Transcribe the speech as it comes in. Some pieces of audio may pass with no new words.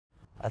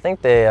I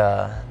think they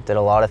did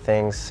a lot of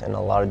things, and a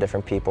lot of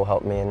different people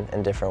helped me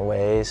in different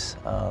ways.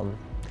 I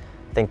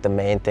think the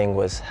main thing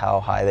was how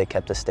high they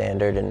kept the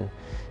standard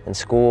in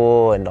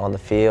school and on the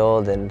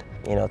field, and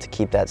to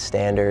keep that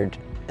standard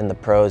in the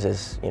pros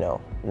is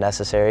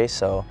necessary.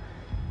 So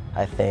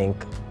I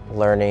think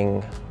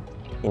learning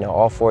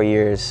all 4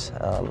 years,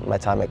 my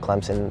time at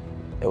Clemson,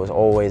 it was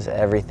always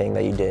everything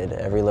that you did,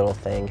 every little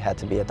thing had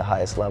to be at the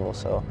highest level.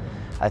 So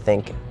I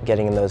think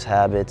getting in those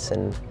habits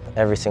and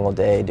every single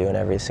day doing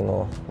every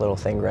single little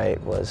thing right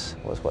was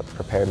what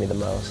prepared me the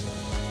most.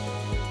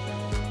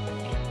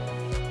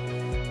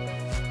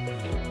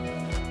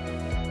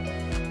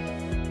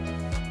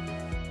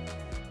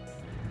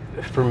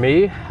 For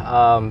me,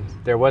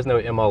 there was no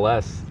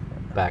MLS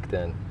back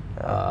then.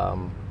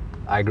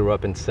 I grew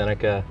up in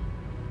Seneca.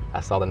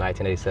 I saw the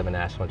 1987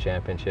 National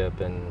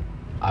Championship and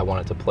I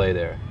wanted to play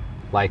there.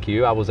 Like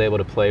you, I was able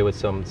to play with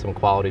some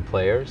quality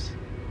players,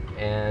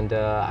 and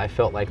I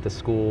felt like the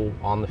school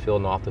on the field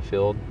and off the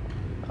field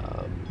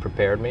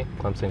prepared me.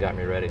 Clemson got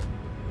me ready.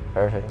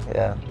 Perfect,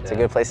 yeah. It's a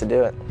good place to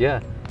do it. Yeah.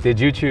 Did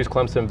you choose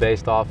Clemson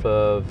based off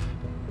of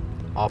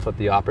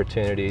the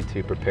opportunity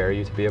to prepare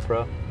you to be a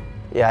pro?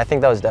 Yeah, I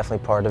think that was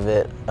definitely part of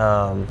it.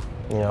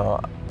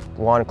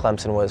 One,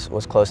 Clemson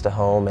was close to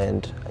home,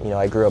 and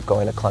I grew up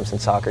going to Clemson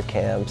Soccer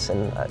camps,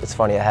 and it's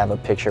funny, I have a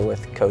picture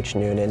with Coach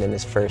Noonan in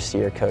his first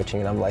year coaching,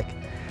 and I'm like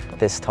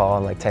this tall,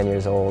 I'm like 10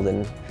 years old,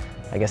 and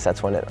I guess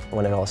that's when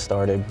it all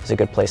started. It's a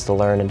good place to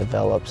learn and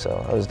develop,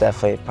 so it was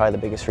definitely probably the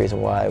biggest reason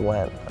why I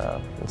went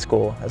in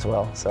school as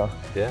well. So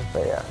yeah.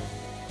 But yeah.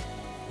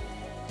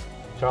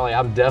 Charlie,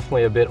 I'm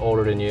definitely a bit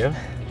older than you.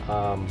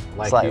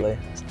 Like Slightly.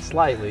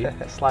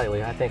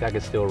 Slightly. I think I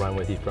could still run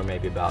with you for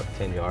maybe about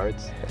 10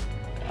 yards.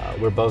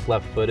 We're both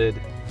left-footed.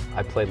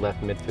 I played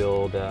left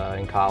midfield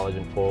in college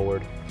and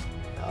forward.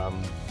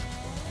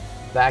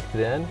 Back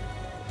then,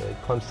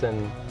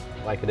 Clemson,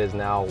 like it is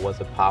now,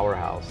 was a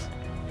powerhouse.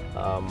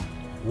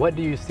 What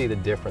do you see the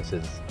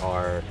differences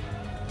are,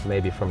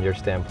 maybe from your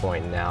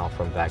standpoint now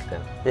from back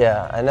then?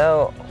 Yeah, I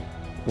know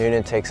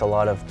Noonan takes a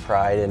lot of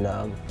pride in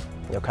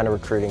kind of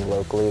recruiting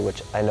locally,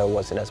 which I know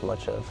wasn't as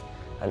much of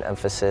an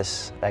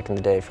emphasis back in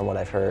the day from what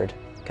I've heard,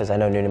 because I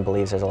know Noonan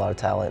believes there's a lot of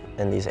talent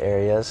in these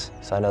areas.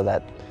 So I know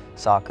that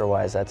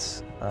soccer-wise,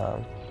 that's a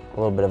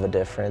little bit of a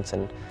difference.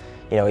 And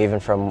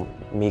even from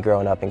me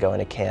growing up and going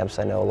to camps,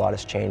 I know a lot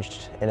has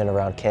changed in and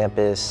around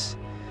campus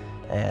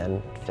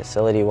and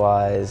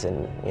facility-wise,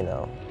 and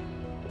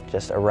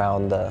just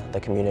around the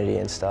community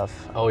and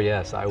stuff. Oh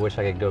yes, I wish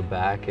I could go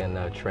back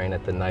and train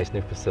at the nice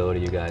new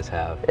facility you guys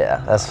have.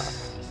 Yeah,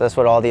 that's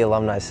what all the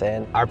alumni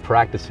saying. Our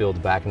practice fields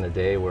back in the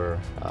day were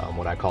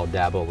what I call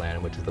Dabo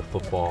Land, which is the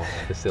football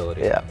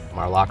facility. Yeah.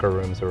 Our locker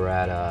rooms were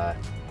at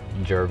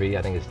Jervy,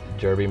 I think it's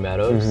Jervy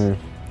Meadows.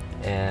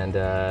 Mm-hmm.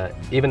 And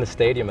even the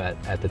stadium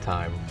at the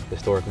time,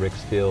 historic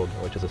Ricks Field,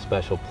 which is a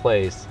special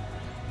place,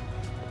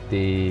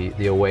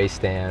 the away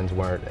stands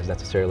weren't as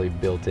necessarily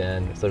built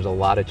in. So there's a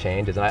lot of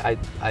changes. And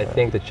I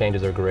think the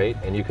changes are great,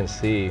 and you can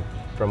see,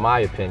 from my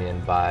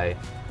opinion, by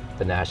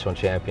the national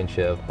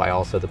championship, by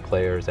also the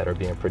players that are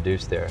being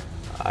produced there.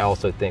 I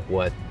also think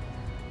what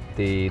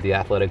the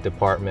athletic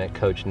department,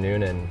 Coach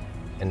Noonan,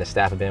 and the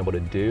staff have been able to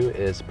do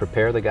is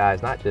prepare the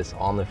guys not just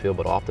on the field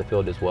but off the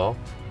field as well.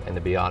 And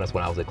to be honest,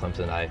 when I was at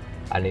Clemson,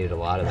 I needed a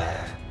lot of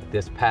that.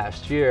 This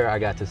past year, I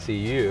got to see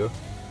you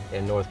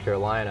in North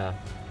Carolina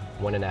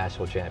win a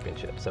national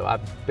championship. So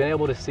I've been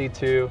able to see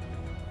two,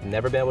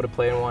 never been able to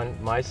play in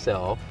one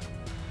myself.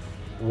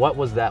 What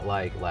was that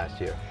like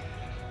last year?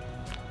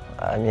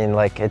 I mean,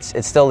 like, it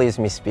still leaves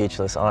me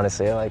speechless,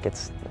 honestly. Like,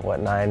 it's,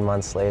 what, 9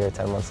 months later,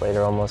 10 months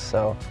later almost,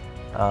 so.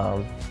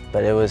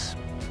 But it was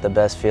the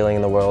best feeling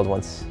in the world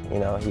once,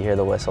 you hear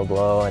the whistle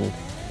blow, and,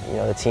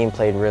 the team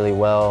played really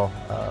well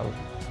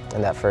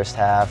in that first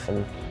half.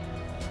 And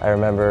I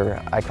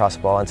remember I crossed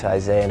the ball into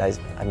Isaiah, and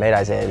I made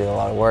Isaiah do a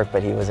lot of work,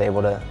 but he was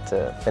able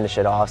to finish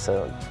it off,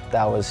 so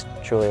that was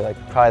truly, like,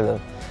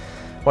 probably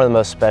one of the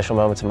most special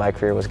moments of my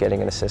career was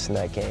getting an assist in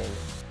that game.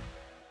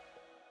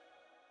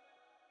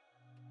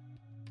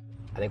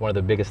 I think one of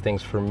the biggest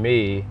things for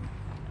me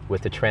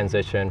with the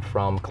transition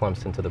from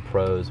Clemson to the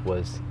pros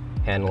was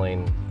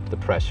handling the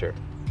pressure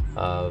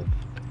of,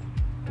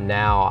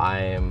 now I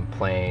am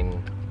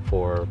playing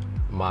for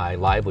my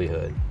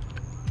livelihood,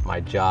 my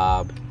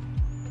job.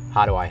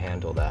 How do I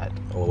handle that?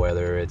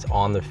 Whether it's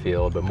on the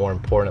field, but more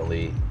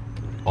importantly,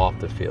 off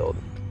the field.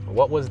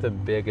 What was the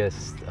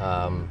biggest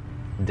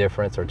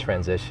difference or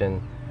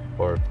transition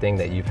or thing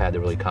that you've had to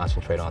really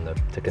concentrate on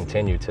to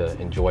continue to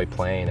enjoy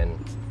playing and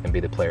be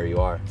the player you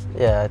are?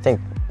 Yeah, I think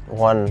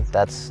one,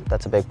 that's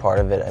a big part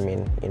of it. I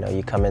mean,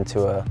 you come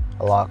into a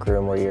locker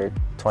room where you're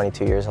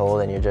 22 years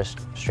old and you're just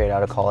straight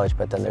out of college,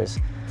 but then there's,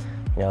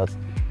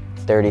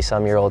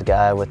 30-some-year-old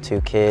guy with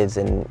 2 kids,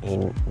 and he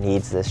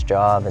needs this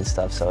job and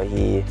stuff, so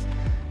he,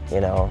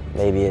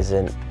 maybe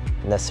isn't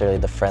necessarily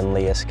the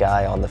friendliest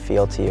guy on the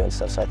field to you and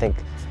stuff. So I think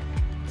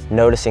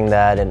noticing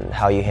that and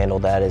how you handle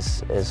that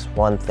is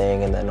one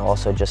thing, and then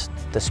also just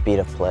the speed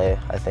of play,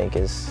 I think,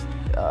 is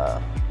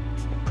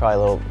probably a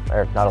little,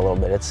 or not a little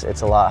bit,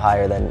 it's a lot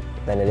higher than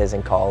it is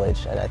in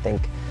college. And I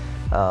think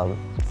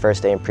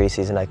first day in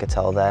preseason I could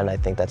tell that, and I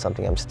think that's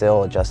something I'm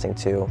still adjusting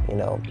to, you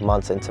know,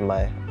 months into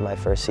my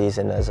first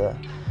season as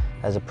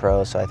a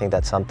pro. So I think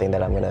that's something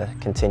that I'm going to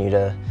continue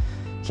to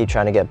keep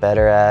trying to get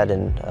better at,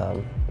 and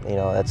you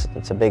know,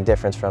 it's a big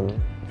difference from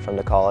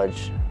the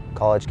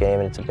college game,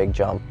 and it's a big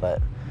jump, but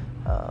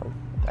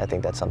I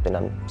think that's something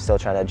I'm still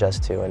trying to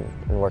adjust to and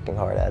working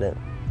hard at it.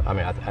 I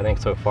mean, I think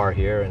so far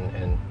here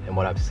and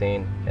what I've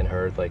seen and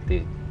heard, like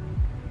the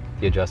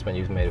adjustment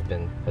you've made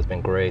has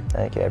been great.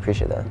 Thank you, I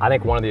appreciate that. I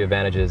think one of the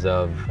advantages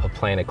of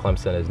playing at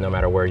Clemson is no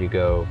matter where you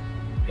go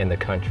in the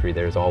country,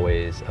 there's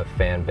always a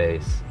fan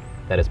base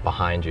that is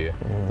behind you.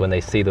 Mm-hmm. When they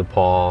see the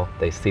Paul,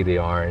 they see the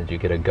orange, you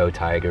get a Go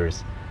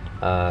Tigers.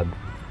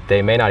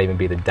 They may not even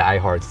be the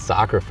diehard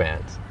soccer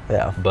fans,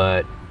 yeah,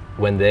 but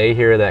when they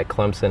hear that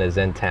Clemson is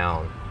in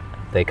town,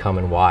 they come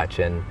and watch.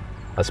 And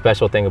a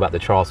special thing about the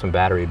Charleston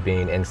Battery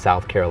being in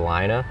South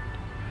Carolina,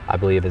 I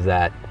believe, is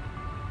that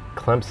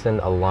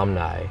Clemson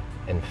alumni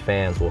and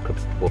fans will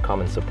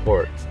come and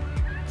support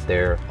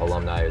their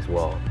alumni as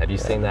well. Have you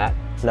seen that?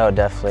 No,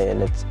 definitely,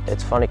 and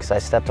it's funny because I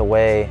stepped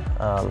away.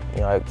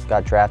 You know, I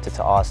got drafted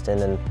to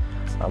Austin, and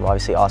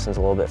obviously Austin's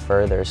a little bit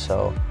further,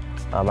 so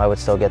I would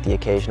still get the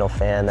occasional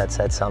fan that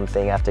said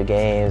something after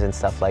games and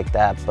stuff like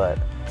that, but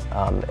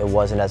it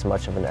wasn't as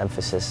much of an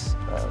emphasis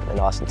in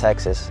Austin,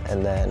 Texas.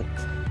 And then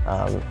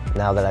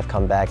now that I've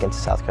come back into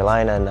South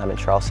Carolina and I'm in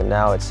Charleston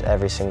now, it's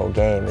every single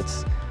game.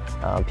 It's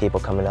people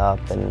coming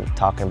up and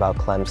talking about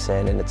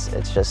Clemson, and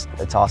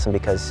it's awesome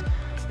because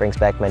it brings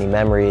back many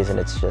memories, and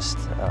it's just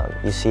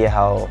you see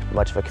how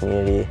much of a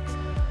community,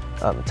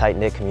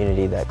 tight-knit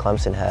community that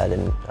Clemson had,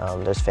 and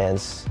there's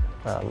fans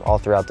all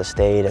throughout the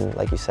state, and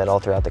like you said, all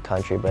throughout the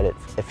country. But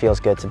it feels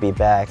good to be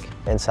back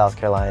in South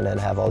Carolina and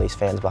have all these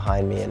fans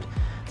behind me, and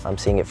I'm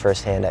seeing it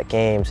firsthand at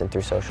games and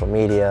through social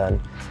media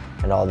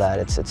and all that.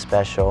 It's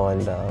special,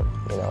 and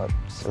you know,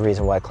 it's the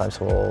reason why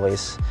Clemson will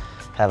always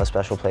have a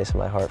special place in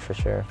my heart for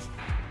sure.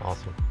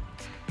 Awesome.